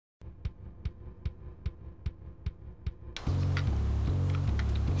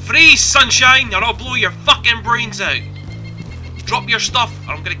Freeze, sunshine, or I'll blow your fucking brains out. Drop your stuff,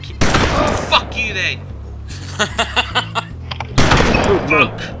 or I'm gonna keep. Oh, fuck you then.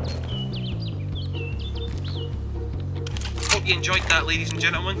 Drunk. Hope you enjoyed that, ladies and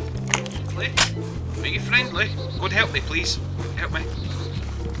gentlemen. Are you friendly? Go and help me, please. Help me.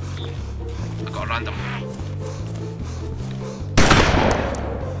 I got a random.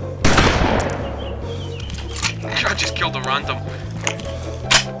 I just killed a random.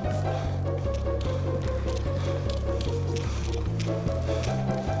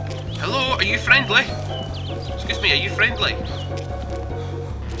 Hello, are you friendly? Excuse me, are you friendly?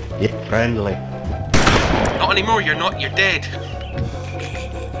 Yeah, friendly. Not anymore, you're not, you're dead.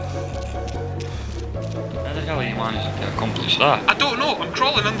 How the hell are you managing to accomplish that? I don't know, I'm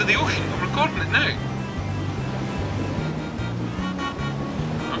crawling under the ocean, I'm recording it now.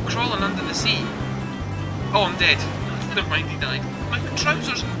 I'm crawling under the sea. Oh, I'm dead. Never mind, he died. My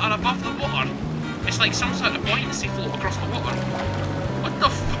trousers are above the water. It's like some sort of buoyancy float across the water. What the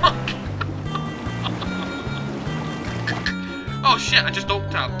fuck? Oh shit, I just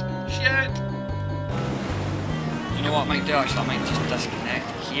alt-tabbed. Shit. You know what I might do actually? I might just disconnect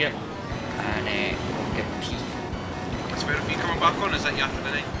here and go get a pee. Is Verifee coming back on? Is that you after the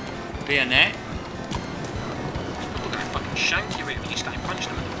night? Bayonet? People are gonna fucking shank you when you start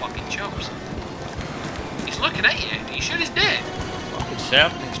punching him in the fucking chops. He's looking at you. Are you sure he's dead? Fucking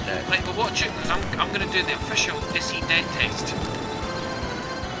certain he's dead. Right, but watch it, because I'm gonna do the official is he dead test.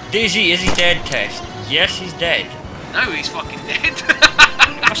 Daisy, is he dead test? Yes, he's dead. Now he's fucking dead.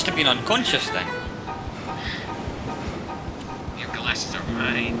 He must have been unconscious then. Your glasses are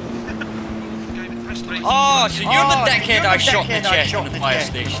mine. Oh, so you're the dickhead I shot in the chest in the fire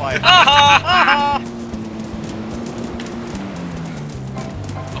station. I'm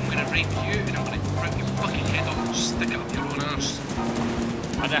gonna rape you and I'm gonna rip your fucking head off and stick it up your own arse.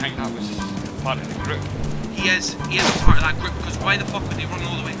 I don't think that was part of the group. He is a part of that group, because why the fuck would they run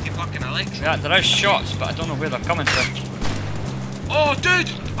all the way to fucking Electric? Yeah, there is shots, but I don't know where they're coming from. Oh,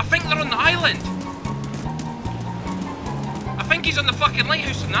 dude! I think they're on the island! I think he's on the fucking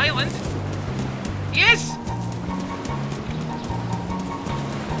lighthouse on the island! Yes!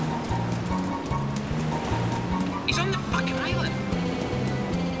 He's on the fucking island!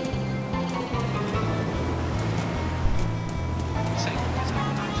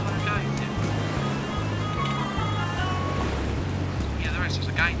 There's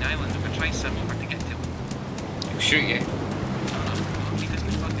a guy in the island who can try something hard to get to him. He'll shoot you. He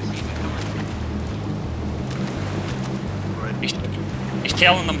doesn't fucking see me coming. He's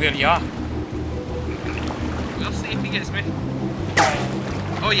telling them where you are. We'll see if he gets me.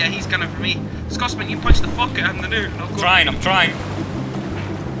 Oh yeah, he's gunning for me. Scotsman, you punch the fuck out of him the new. I'm trying.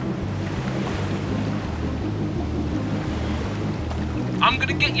 I'm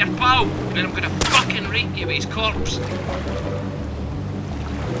gonna get your pal, and then I'm gonna fucking rape you with his corpse.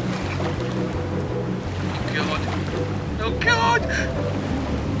 Oh god!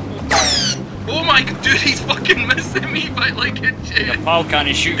 Oh my god, dude, he's fucking missing me by like a shit. Your pal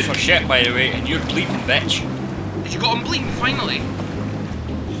can't shoot for shit, by the way, and you're bleeding, bitch. You got him bleeding, finally?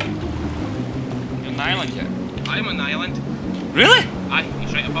 You're on the island yet? I'm on the island. Really? Aye,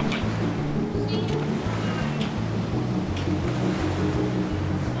 he's right above me.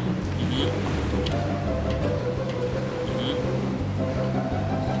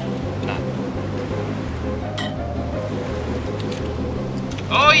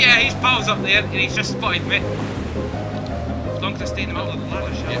 Oh yeah, his pal's up there, and he's just spotted me. As long as I stay in the middle of the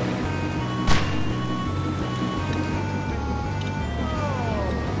ladder, shall I?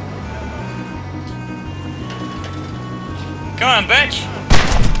 Come on, bitch!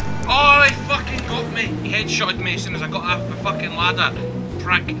 Oh, he fucking got me! He headshotted me as soon as I got off the fucking ladder.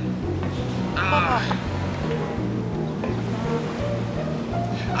 Prick.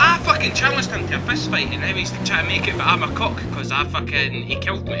 I fucking challenged him to a fist fight, and now he's trying to make it, but I'm a cock, because he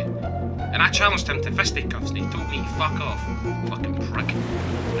killed me. And I challenged him to fisticuffs, and he told me, fuck off. Fucking prick.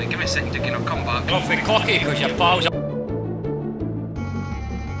 Right, give me a second, Dick, and I'll come back. You're off with cocky, because your pal's up.